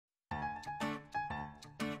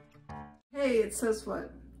Hey, it says what?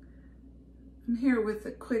 I'm here with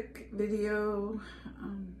a quick video.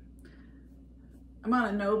 I'm on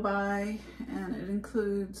a no-buy, and it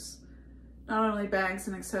includes not only bags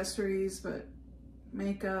and accessories, but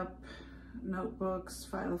makeup, notebooks,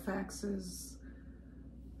 filofaxes,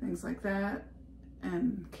 things like that,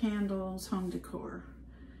 and candles, home decor.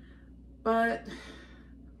 But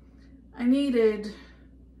I needed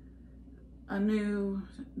a new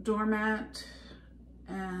doormat,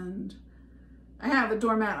 and I have a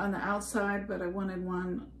doormat on the outside, but I wanted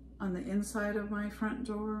one on the inside of my front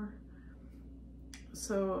door.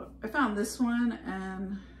 So I found this one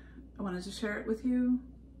and I wanted to share it with you.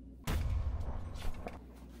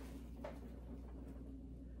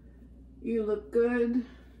 You look good.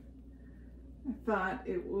 I thought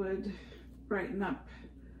it would brighten up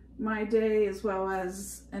my day as well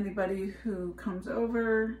as anybody who comes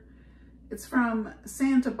over. It's from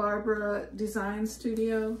Santa Barbara Design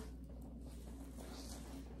Studio.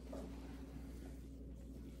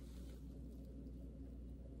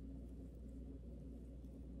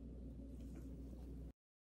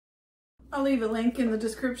 I'll leave a link in the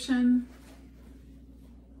description.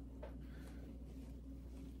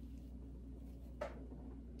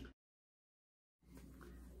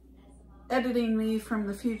 Editing me from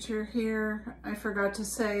the future here, I forgot to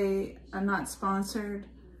say I'm not sponsored.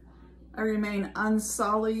 I remain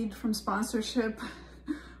unsullied from sponsorship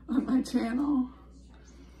on my channel.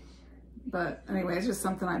 But anyway, it's just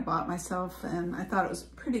something I bought myself, and I thought it was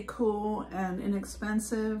pretty cool and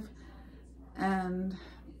inexpensive, and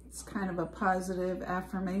it's kind of a positive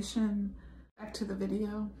affirmation. Back to the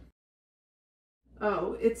video.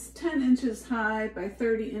 Oh, it's 10 inches high by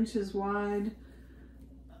 30 inches wide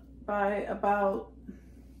by about,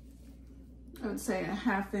 I would say, a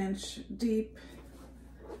 ½ inch deep.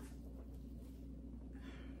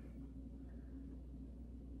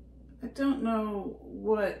 I don't know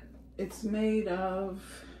what it's made of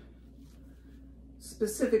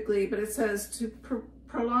specifically, but it says to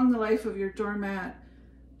prolong the life of your doormat,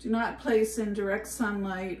 do not place in direct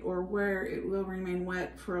sunlight or where it will remain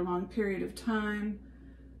wet for a long period of time.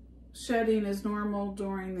 Shedding is normal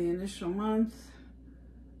during the initial month.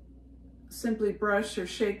 Simply brush or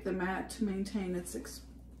shake the mat to maintain its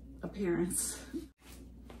appearance.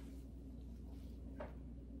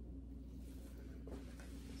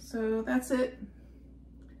 So that's it.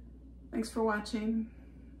 Thanks for watching.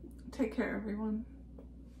 Take care, everyone.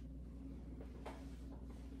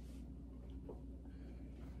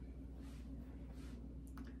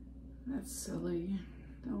 That's silly.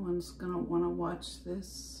 No one's gonna wanna watch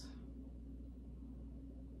this.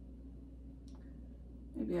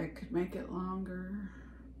 Maybe I could make it longer.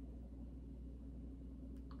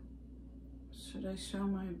 Should I show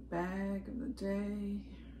my bag of the day?